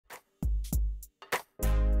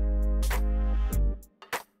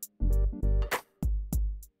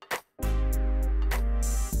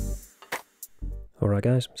Alright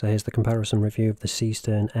guys, so here's the comparison review of the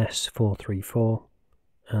Seestern S434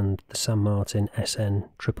 and the San Martin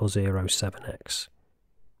SN0007X,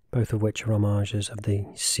 both of which are homages of the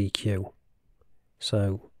SeaQ.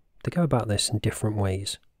 So they go about this in different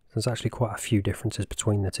ways. There's actually quite a few differences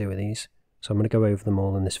between the two of these, so I'm going to go over them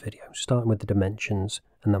all in this video, starting with the dimensions,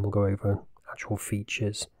 and then we'll go over actual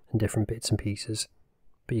features and different bits and pieces.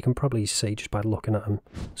 But you can probably see just by looking at them,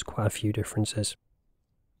 there's quite a few differences.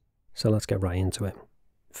 So let's get right into it.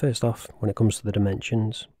 First off, when it comes to the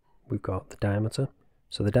dimensions, we've got the diameter.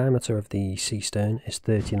 So the diameter of the Seestern is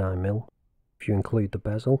 39mm. If you include the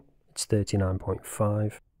bezel, it's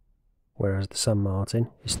 39.5, whereas the San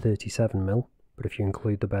Martin is 37mm, but if you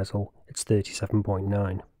include the bezel, it's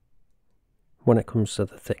 37.9. When it comes to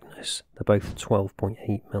the thickness, they're both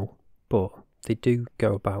 12.8mm, but they do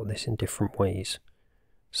go about this in different ways.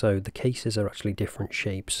 So the cases are actually different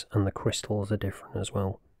shapes, and the crystals are different as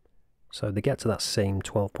well. So they get to that same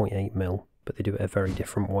 12.8mm, but they do it a very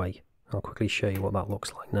different way. I'll quickly show you what that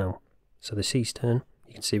looks like now. So the Seestern,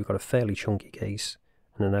 you can see we've got a fairly chunky case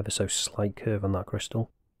and an ever so slight curve on that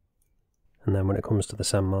crystal. And then when it comes to the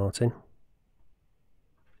San Martin,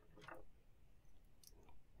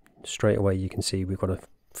 straight away you can see we've got a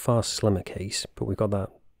far slimmer case, but we've got that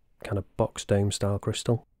kind of box dome style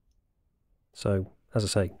crystal. So as I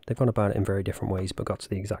say, they've gone about it in very different ways, but got to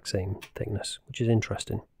the exact same thickness, which is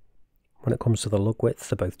interesting. When it comes to the lug width,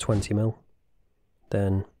 they're both 20mm.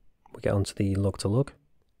 Then we get onto the lug to lug.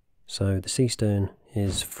 So the Seestern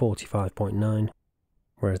is 45.9,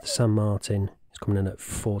 whereas the San Martin is coming in at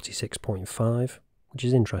 46.5, which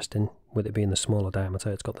is interesting. With it being the smaller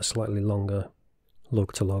diameter, it's got the slightly longer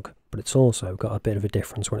lug to lug, but it's also got a bit of a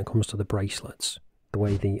difference when it comes to the bracelets, the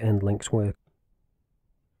way the end links work.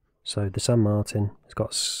 So the San Martin has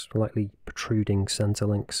got slightly protruding centre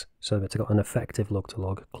links, so it's got an effective lug to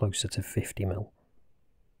lug closer to 50mm.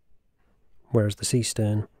 Whereas the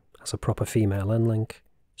Seestern has a proper female end link,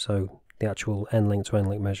 so the actual end link to end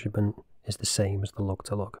link measurement is the same as the lug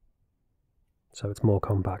to lug. So it's more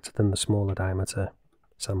compact than the smaller diameter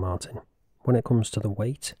San Martin. When it comes to the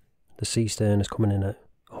weight, the Seestern is coming in at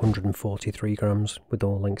 143 grams with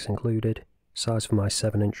all links included. Size for my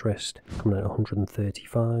 7-inch wrist coming in at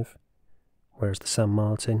 135, whereas the San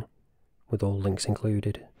Martin, with all links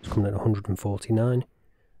included, is coming in at 149,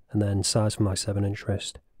 and then size for my 7-inch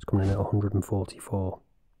wrist is coming in at 144.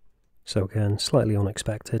 So again, slightly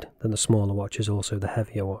unexpected that the smaller watch is also the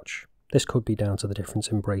heavier watch. This could be down to the difference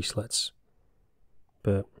in bracelets,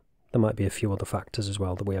 but there might be a few other factors as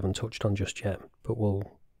well that we haven't touched on just yet, but we'll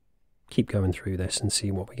keep going through this and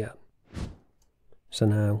see what we get. So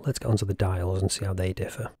now let's get onto the dials and see how they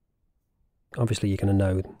differ. Obviously you're going to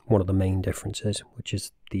know one of the main differences, which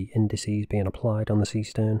is the indices being applied on the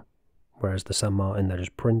Seestern, whereas the San Martin they're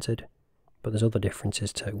just printed, but there's other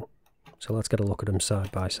differences too. So let's get a look at them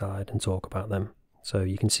side by side and talk about them. So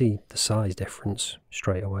you can see the size difference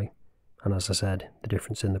straight away, and as I said, the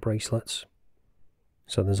difference in the bracelets.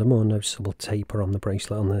 So there's a more noticeable taper on the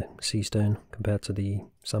bracelet on the Seestern compared to the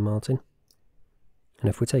San Martin. And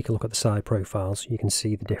if we take a look at the side profiles, you can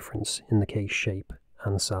see the difference in the case shape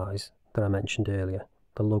and size that I mentioned earlier.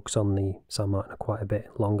 The lugs on the San Martin are quite a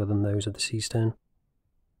bit longer than those of the Seestern,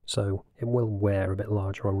 so it will wear a bit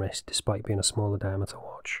larger on wrist despite being a smaller diameter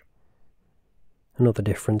watch. Another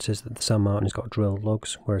difference is that the San Martin has got drilled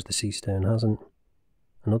lugs, whereas the Seestern hasn't.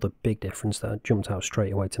 Another big difference that jumped out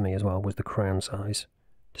straight away to me as well was the crown size.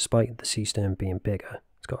 Despite the Seestern being bigger,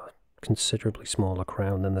 it's got a considerably smaller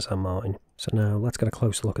crown than the San Martin. So now let's get a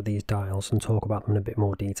closer look at these dials and talk about them in a bit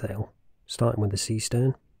more detail. Starting with the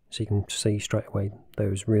Seestern, so you can see straight away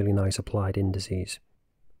those really nice applied indices,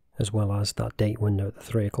 as well as that date window at the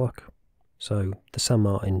 3 o'clock. So the San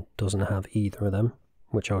Martin doesn't have either of them,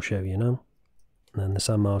 which I'll show you now. And then the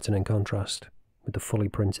San Martin in contrast with the fully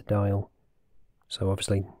printed dial. So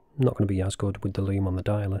obviously not going to be as good with the loom on the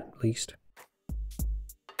dial at least.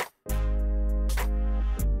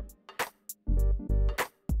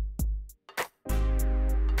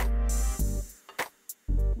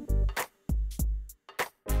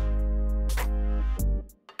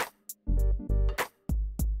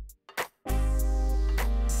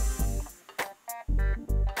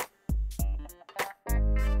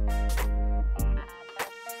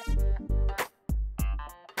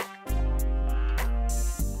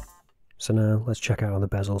 So now let's check out how the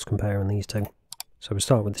bezels compare on these two. So we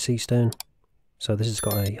start with the Seestern. So this has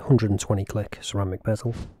got a 120 click ceramic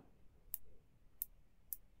bezel.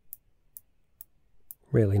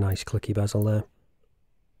 Really nice clicky bezel there.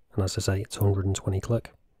 And as I say, it's 120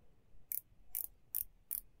 click.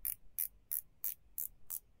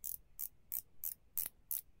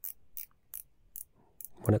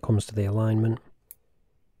 when it comes to the alignment,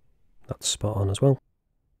 that's spot on as well.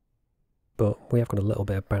 But we have got a little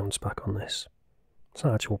bit of bounce back on this. It's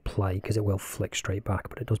not actual play because it will flick straight back,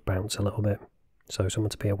 but it does bounce a little bit. So something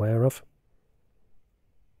to be aware of.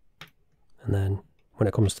 And then when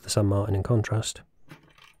it comes to the San Martin in contrast,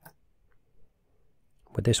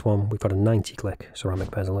 with this one we've got a 90 click ceramic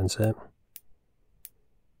bezel insert.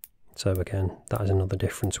 So again, that is another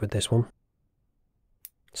difference with this one.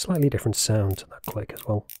 Slightly different sound to that click as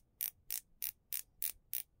well.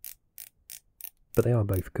 But they are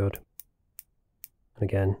both good. And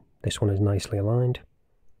again, this one is nicely aligned.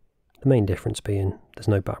 The main difference being there's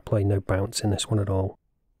no backplay, no bounce in this one at all.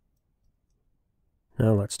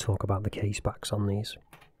 Now let's talk about the case backs on these.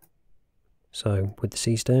 So with the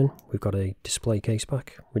Seestern, we've got a display case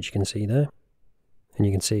back, which you can see there. And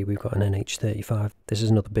you can see we've got an NH35. This is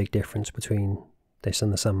another big difference between this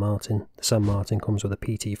and the San Martin. The San Martin comes with a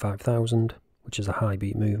PT5000, which is a high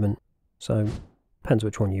beat movement. So depends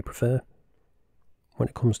which one you prefer. When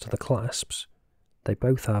it comes to the clasps, they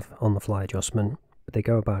both have on-the-fly adjustment, but they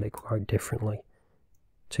go about it quite differently.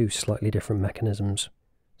 Two slightly different mechanisms.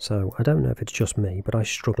 So I don't know if it's just me, but I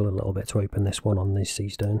struggle a little bit to open this one on this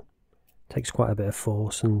Seestern. It takes quite a bit of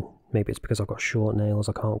force, and maybe it's because I've got short nails,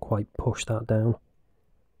 I can't quite push that down.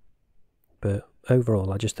 But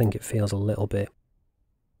overall, I just think it feels a little bit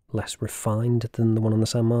less refined than the one on the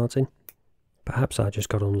San Martin. Perhaps I just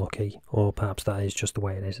got unlucky, or perhaps that is just the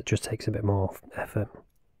way it is. It just takes a bit more effort.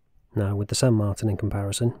 Now with the San Martin in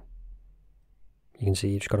comparison, you can see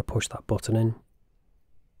you've just got to push that button in.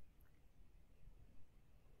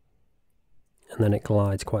 And then it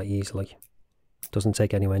glides quite easily. It doesn't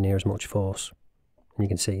take anywhere near as much force. And you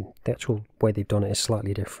can see the actual way they've done it is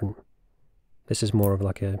slightly different. This is more of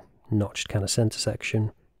like a notched kind of centre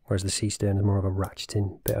section, whereas the Seestern is more of a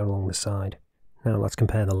ratcheting bit along the side. Now let's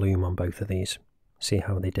compare the loom on both of these, see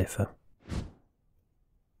how they differ.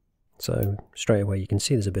 So straight away you can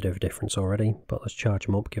see there's a bit of a difference already, but let's charge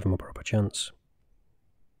them up, give them a proper chance.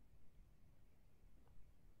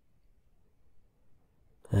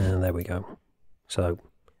 And there we go. So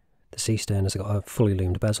the Seestern has got a fully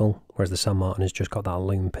loomed bezel, whereas the San Martin has just got that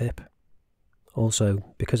loom pip.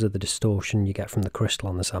 Also, because of the distortion you get from the crystal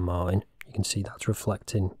on the San Martin, you can see that's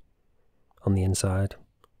reflecting on the inside.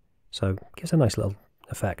 So it gives a nice little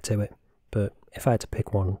effect to it. But if I had to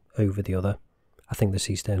pick one over the other, I think the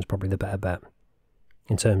Seestern is probably the better bet.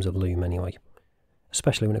 In terms of loom anyway.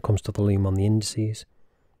 Especially when it comes to the loom on the indices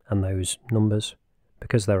and those numbers.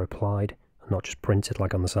 Because they're applied and not just printed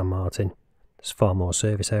like on the San Martin, there's far more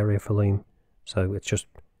surface area for loom. So it's just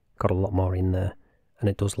got a lot more in there. And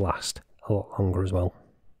it does last a lot longer as well.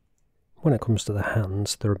 When it comes to the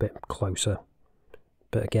hands, they're a bit closer.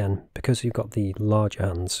 But again, because you've got the larger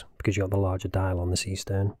hands, because you've got the larger dial on the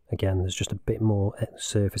Seestern, again, there's just a bit more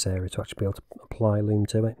surface area to actually be able to apply loom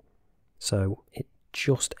to it. So it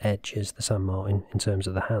just edges the San Martin in terms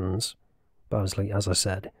of the hands. But obviously, as I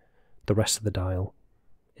said, the rest of the dial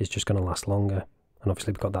is just going to last longer. And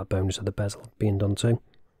obviously we've got that bonus of the bezel being done too,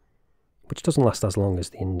 which doesn't last as long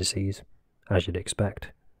as the indices, as you'd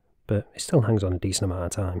expect. But it still hangs on a decent amount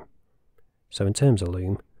of time. So in terms of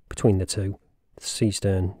loom, between the two, the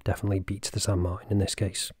Seestern definitely beats the San Martin in this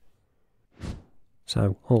case.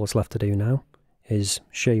 So all that's left to do now is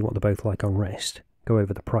show you what they're both like on wrist, go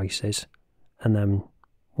over the prices, and then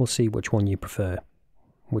we'll see which one you prefer,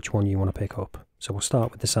 which one you want to pick up. So we'll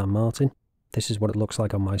start with the San Martin. This is what it looks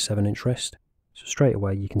like on my 7-inch wrist. So straight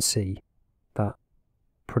away you can see that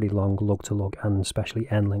pretty long lug to lug and especially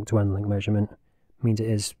end link to end link measurement means it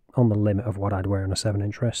is on the limit of what I'd wear on a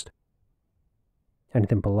 7-inch wrist.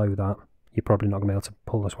 Anything below that, you're probably not going to be able to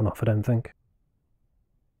pull this one off, I don't think.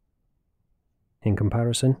 In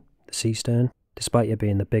comparison, the Seestern, despite it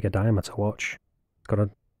being the bigger diameter watch, it's got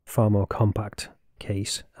a far more compact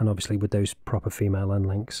case, and obviously with those proper female end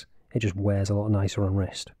links, it just wears a lot nicer on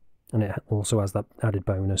wrist. And it also has that added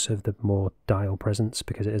bonus of the more dial presence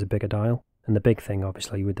because it is a bigger dial. And the big thing,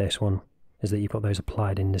 obviously, with this one is that you've got those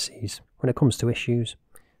applied indices. When it comes to issues,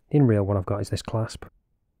 the only real one I've got is this clasp.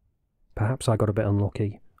 Perhaps I got a bit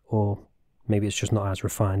unlucky, or maybe it's just not as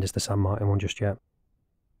refined as the San Martin one just yet.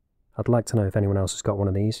 I'd like to know if anyone else has got one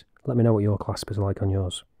of these. Let me know what your clasp is like on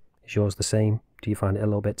yours. Is yours the same? Do you find it a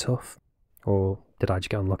little bit tough? Or did I just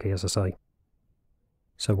get unlucky, as I say?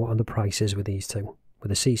 So what are the prices with these two? With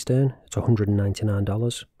the Seestern, it's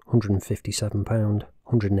 $199, £157,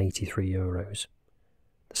 €183.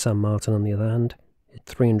 The San Martin, on the other hand, is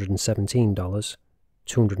 $317,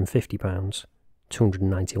 £250,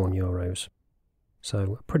 €291.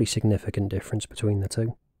 So a pretty significant difference between the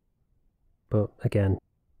two. But again,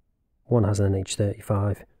 one has an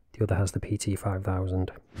NH35, the other has the PT5000.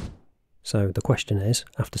 So the question is,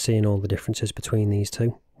 after seeing all the differences between these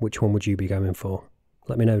two, which one would you be going for?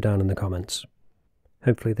 Let me know down in the comments.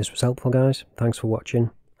 Hopefully this was helpful guys, thanks for watching,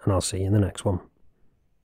 and I'll see you in the next one.